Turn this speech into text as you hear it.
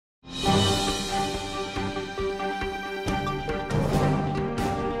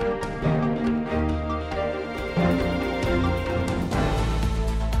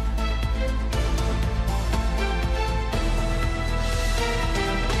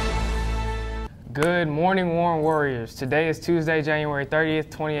Good morning, Warren Warriors. Today is Tuesday, January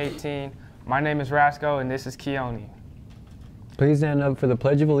 30th, 2018. My name is Rasco, and this is Keone. Please stand up for the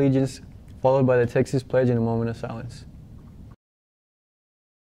Pledge of Allegiance, followed by the Texas Pledge in a moment of silence.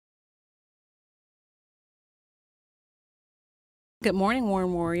 Good morning,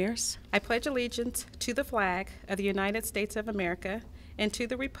 Warren Warriors. I pledge allegiance to the flag of the United States of America and to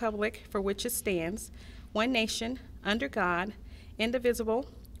the republic for which it stands, one nation, under God, indivisible,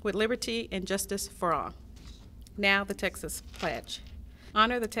 with liberty and justice for all. Now the Texas Pledge.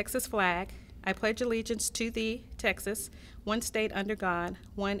 Honor the Texas flag. I pledge allegiance to thee, Texas, one state under God,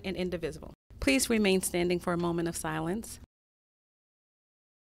 one and indivisible. Please remain standing for a moment of silence.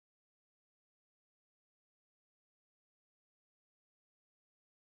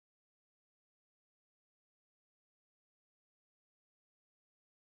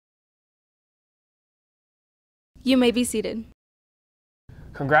 You may be seated.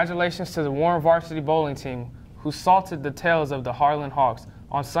 Congratulations to the Warren varsity bowling team, who salted the tails of the Harlan Hawks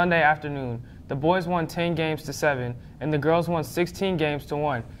on Sunday afternoon. The boys won 10 games to 7, and the girls won 16 games to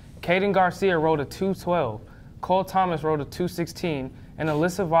 1. Kaden Garcia rode a 212, Cole Thomas rode a 216, and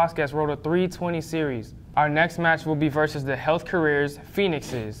Alyssa Vasquez rode a 320 series. Our next match will be versus the Health Careers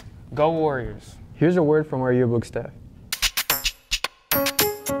Phoenixes. Go Warriors. Here's a word from our yearbook staff.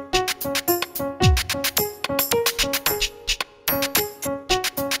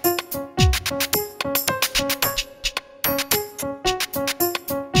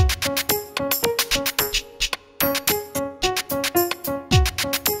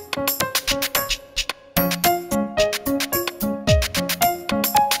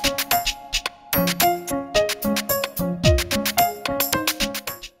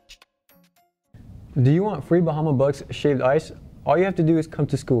 Do you want free Bahama Bucks shaved ice? All you have to do is come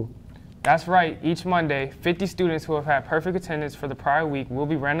to school. That's right. Each Monday, 50 students who have had perfect attendance for the prior week will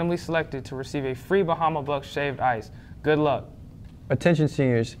be randomly selected to receive a free Bahama Bucks shaved ice. Good luck. Attention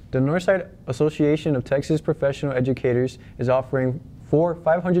seniors, the Northside Association of Texas Professional Educators is offering 4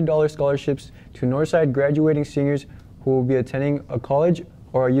 $500 scholarships to Northside graduating seniors who will be attending a college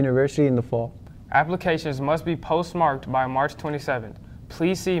or a university in the fall. Applications must be postmarked by March 27th.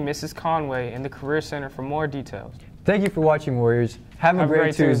 Please see Mrs. Conway in the Career Center for more details. Thank you for watching, Warriors. Have a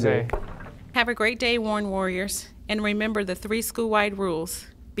great Tuesday. Have a great day, Warren Warriors. And remember the 3 school-wide rules.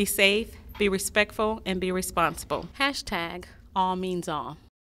 Be safe, be respectful, and be responsible. # all means all.